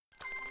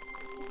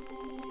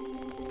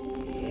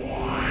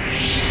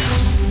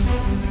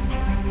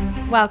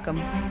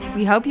Welcome.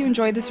 We hope you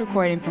enjoyed this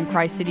recording from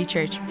Christ City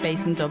Church,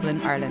 based in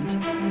Dublin, Ireland.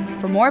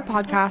 For more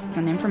podcasts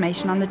and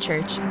information on the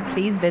church,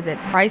 please visit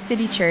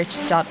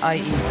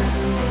christcitychurch.ie.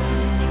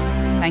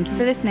 Thank you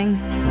for listening.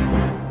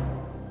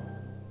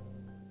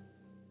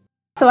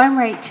 So I'm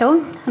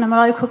Rachel, and I'm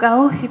a local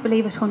girl, if you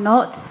believe it or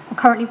not. I'm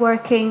currently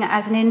working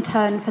as an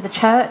intern for the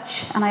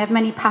church, and I have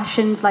many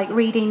passions like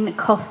reading,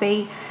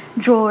 coffee,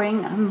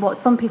 drawing, and what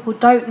some people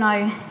don't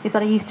know is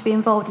that I used to be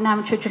involved in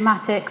amateur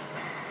dramatics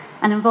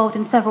and involved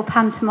in several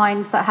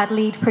pantomimes that had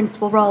lead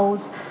principal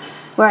roles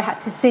where I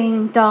had to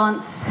sing,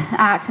 dance,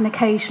 act, and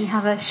occasionally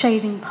have a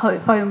shaving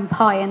foam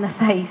pie in the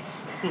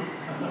face.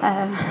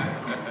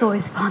 It's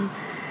always fun.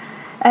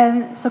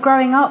 So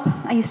growing up,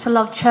 I used to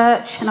love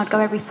church, and I'd go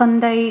every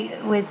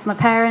Sunday with my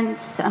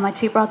parents and my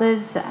two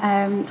brothers to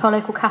our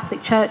local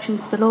Catholic church in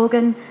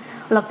Stillorgan.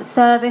 I loved the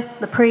service,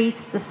 the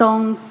priests, the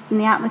songs,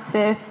 and the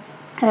atmosphere.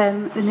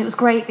 And it was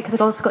great because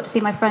I'd also got to see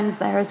my friends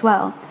there as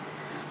well.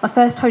 My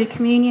first Holy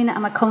Communion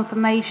and my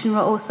confirmation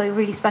were also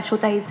really special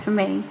days for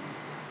me.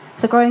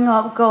 So growing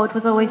up, God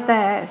was always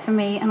there for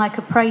me, and I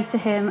could pray to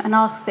him and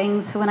ask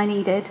things for when I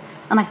needed.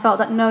 And I felt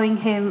that knowing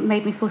him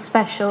made me feel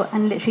special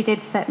and literally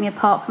did set me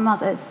apart from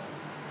others.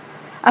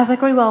 As I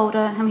grew older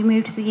and we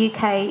moved to the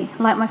UK,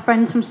 like my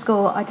friends from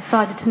school, I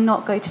decided to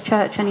not go to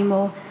church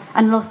anymore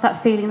and lost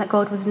that feeling that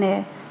God was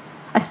near.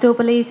 I still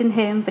believed in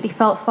him, but he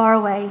felt far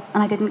away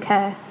and I didn't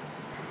care.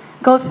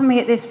 God for me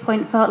at this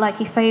point felt like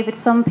he favoured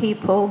some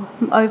people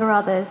over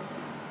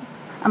others.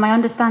 And my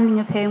understanding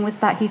of him was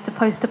that he's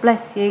supposed to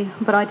bless you,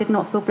 but I did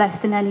not feel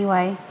blessed in any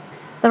way.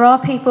 There are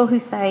people who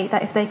say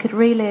that if they could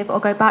relive or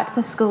go back to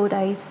their school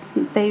days,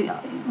 they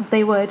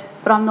would,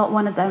 but I'm not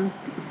one of them.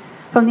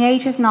 From the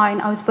age of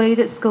 9, I was bullied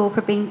at school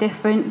for being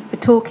different, for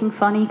talking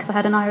funny because I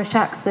had an Irish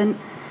accent,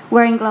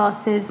 wearing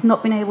glasses,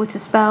 not being able to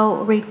spell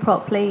or read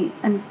properly,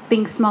 and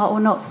being smart or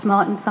not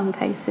smart in some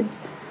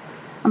cases.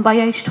 And by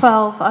age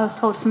 12, I was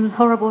told some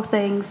horrible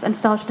things and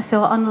started to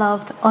feel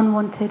unloved,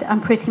 unwanted,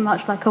 and pretty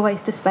much like a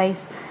waste of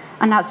space.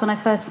 And that's when I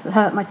first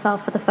hurt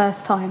myself for the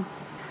first time.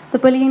 The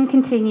bullying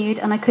continued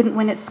and I couldn't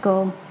win at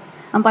school.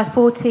 And by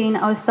 14,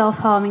 I was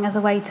self-harming as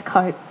a way to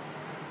cope.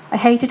 I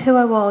hated who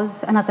I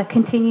was, and as I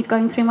continued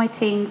going through my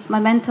teens, my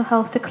mental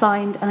health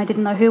declined and I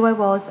didn't know who I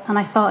was, and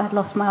I felt I'd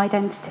lost my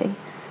identity.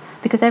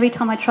 Because every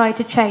time I tried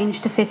to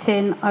change to fit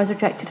in, I was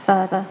rejected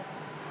further.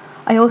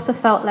 I also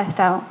felt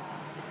left out.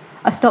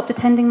 I stopped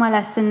attending my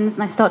lessons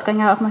and I started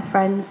going out with my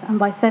friends, and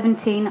by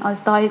 17 I was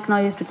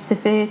diagnosed with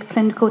severe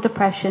clinical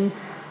depression.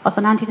 I was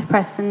on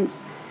antidepressants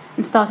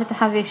and started to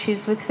have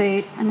issues with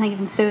food and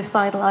even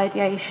suicidal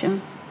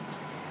ideation.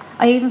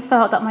 I even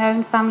felt that my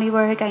own family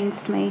were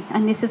against me,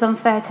 and this is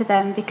unfair to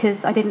them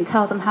because I didn't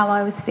tell them how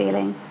I was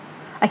feeling.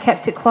 I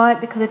kept it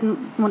quiet because I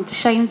didn't want to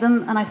shame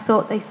them, and I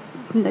thought they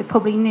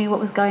probably knew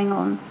what was going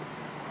on.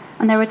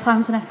 And there were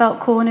times when I felt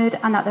cornered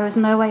and that there was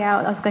no way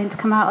out. I was going to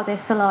come out of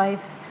this alive.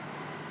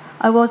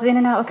 I was in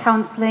and out of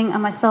counselling,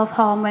 and my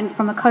self-harm went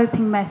from a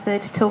coping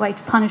method to a way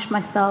to punish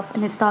myself,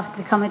 and it started to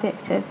become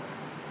addictive.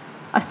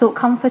 I sought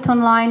comfort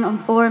online on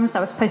forums that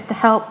were supposed to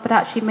help, but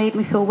actually made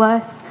me feel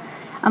worse.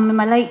 And in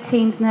my late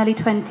teens and early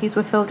 20s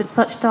were filled with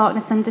such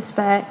darkness and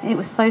despair. It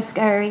was so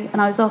scary, and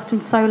I was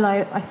often so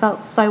low, I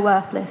felt so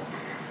worthless,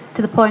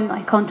 to the point that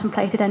I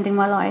contemplated ending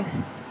my life.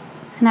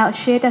 And out of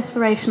sheer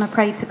desperation, I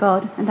prayed to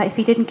God, and that if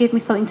he didn't give me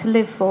something to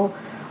live for,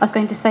 I was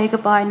going to say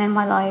goodbye and end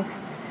my life.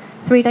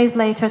 3 days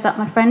later, I was at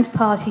my friend's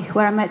party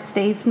where I met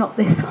Steve, not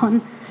this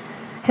one,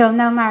 who I'm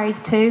now married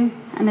to,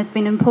 and has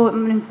been an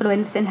important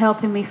influence in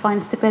helping me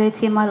find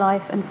stability in my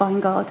life and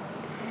find God.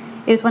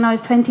 It was when I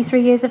was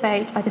 23 years of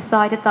age, I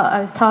decided that I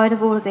was tired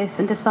of all of this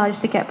and decided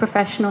to get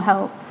professional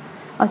help.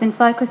 I was in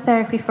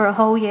psychotherapy for a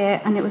whole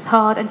year, and it was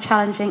hard and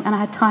challenging, and I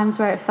had times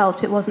where it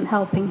felt it wasn't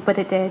helping, but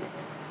it did.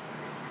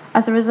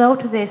 As a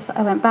result of this,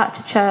 I went back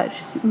to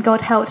church, and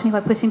God helped me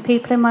by putting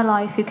people in my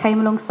life who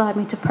came alongside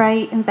me to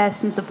pray,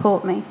 invest, and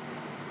support me.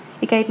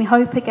 It gave me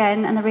hope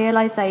again and the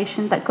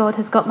realisation that God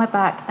has got my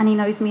back and he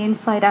knows me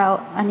inside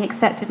out, and he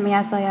accepted me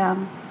as I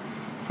am.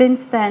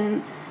 Since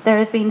then, there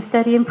have been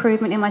steady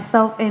improvement in my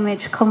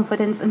self-image,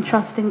 confidence and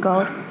trust in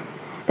God.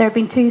 There have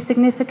been 2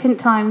 significant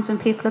times when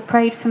people have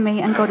prayed for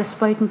me and God has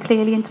spoken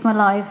clearly into my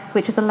life,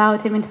 which has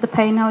allowed him into the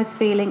pain I was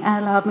feeling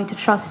and allowed me to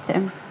trust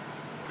him.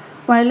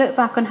 When I look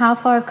back on how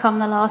far I've come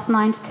the last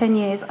 9 to 10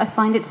 years, I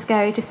find it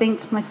scary to think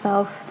to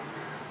myself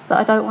that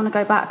I don't want to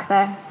go back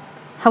there.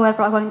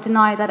 However, I won't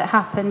deny that it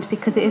happened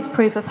because it is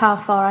proof of how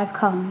far I've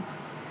come.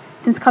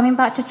 Since coming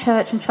back to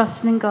church and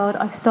trusting in God,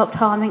 I've stopped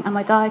harming and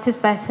my diet is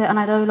better and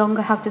I no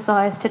longer have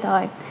desires to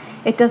die.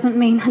 It doesn't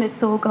mean that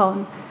it's all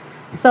gone.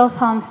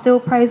 Self-harm still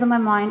preys on my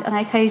mind, and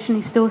I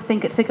occasionally still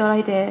think it's a good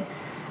idea.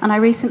 And I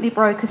recently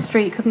broke a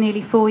streak of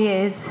nearly 4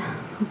 years,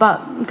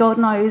 but God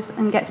knows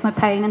and gets my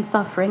pain and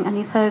suffering, and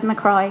he's heard my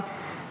cry,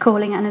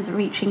 calling and is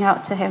reaching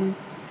out to him.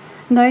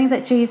 Knowing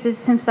that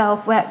Jesus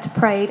himself wept,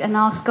 prayed, and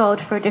asked God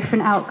for a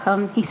different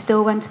outcome, he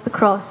still went to the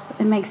cross.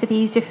 It makes it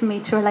easier for me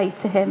to relate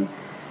to him.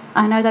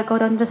 I know that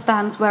God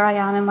understands where I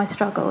am in my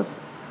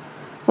struggles.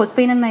 What's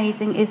been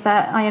amazing is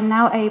that I am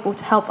now able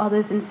to help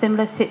others in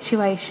similar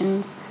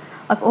situations.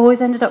 I've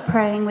always ended up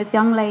praying with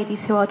young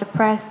ladies who are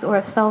depressed or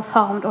have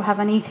self-harmed or have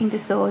an eating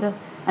disorder.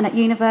 And at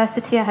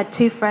university, I had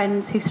 2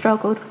 friends who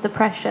struggled with the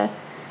pressure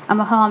and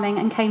were harming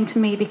and came to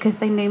me because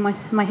they knew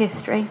my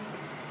history.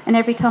 And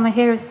every time I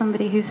hear of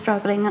somebody who's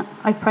struggling,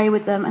 I pray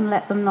with them and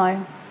let them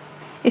know.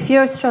 If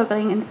you're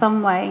struggling in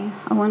some way,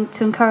 I want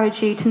to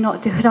encourage you to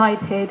not do what I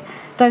did.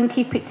 Don't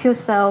keep it to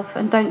yourself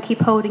and don't keep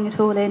holding it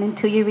all in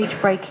until you reach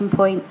breaking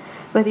point.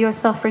 Whether you're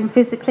suffering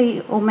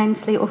physically or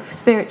mentally or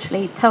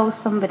spiritually, tell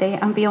somebody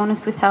and be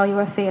honest with how you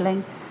are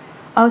feeling.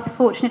 I was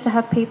fortunate to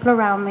have people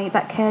around me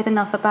that cared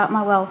enough about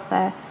my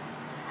welfare.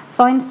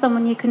 Find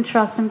someone you can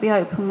trust and be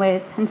open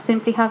with, and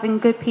simply having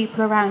good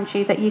people around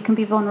you that you can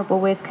be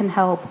vulnerable with can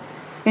help.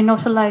 You're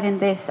not alone in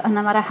this, and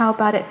no matter how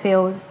bad it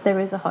feels,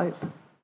 there is a hope.